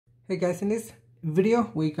Hey guys, in this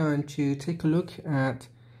video we're going to take a look at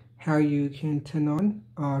how you can turn on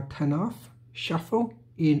or turn off shuffle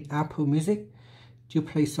in Apple Music to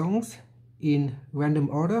play songs in random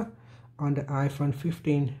order on the iPhone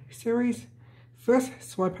 15 series. First,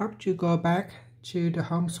 swipe up to go back to the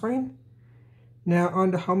home screen. Now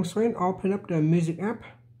on the home screen, open up the music app.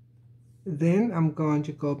 Then I'm going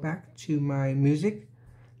to go back to my music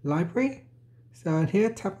library. So here,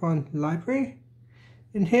 tap on library.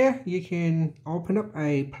 In here, you can open up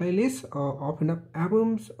a playlist or open up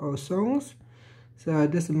albums or songs. So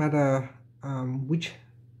it doesn't matter which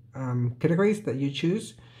categories that you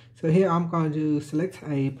choose. So here I'm going to select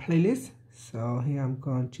a playlist. So here I'm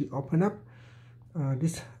going to open up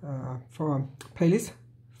this for playlist,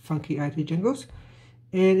 Funky IT Jungles.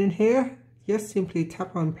 And in here, just simply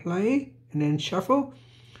tap on play and then shuffle.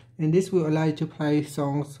 And this will allow you to play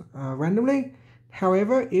songs randomly.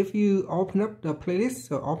 However, if you open up the playlist,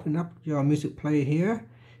 so open up your music player here,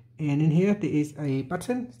 and in here there is a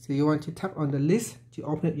button, so you want to tap on the list to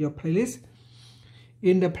open up your playlist.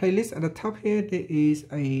 In the playlist at the top here, there is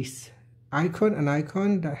an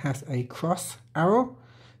icon that has a cross arrow.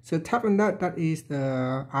 So tap on that, that is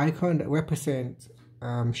the icon that represents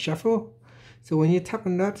shuffle. So when you tap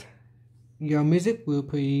on that, your music will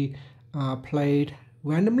be played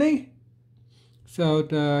randomly. So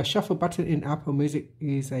the shuffle button in Apple Music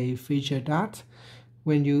is a feature that,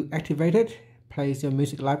 when you activate it, plays your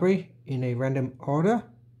music library in a random order.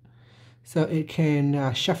 So it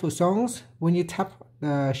can shuffle songs. When you tap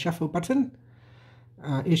the shuffle button,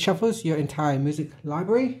 it shuffles your entire music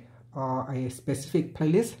library or a specific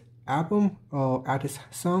playlist, album or artist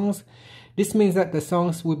songs. This means that the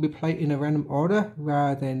songs will be played in a random order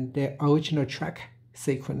rather than their original track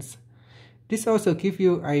sequence. This also gives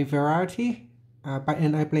you a variety. By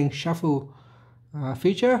enabling shuffle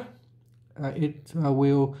feature, it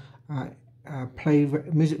will play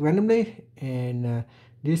music randomly, and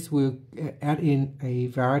this will add in a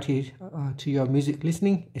variety to your music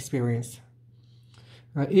listening experience.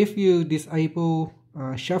 If you disable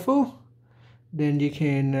shuffle, then you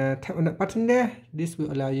can tap on that button there. This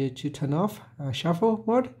will allow you to turn off shuffle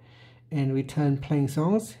mode and return playing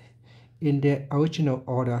songs in their original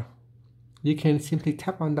order. You can simply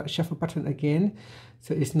tap on that shuffle button again,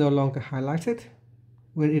 so it's no longer highlighted.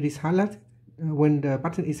 When it is highlighted, when the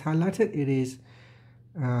button is highlighted, it is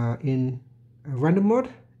in random mode,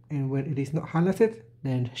 and when it is not highlighted,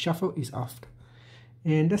 then shuffle is off.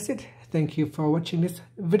 And that's it. Thank you for watching this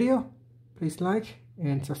video. Please like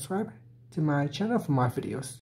and subscribe to my channel for more videos.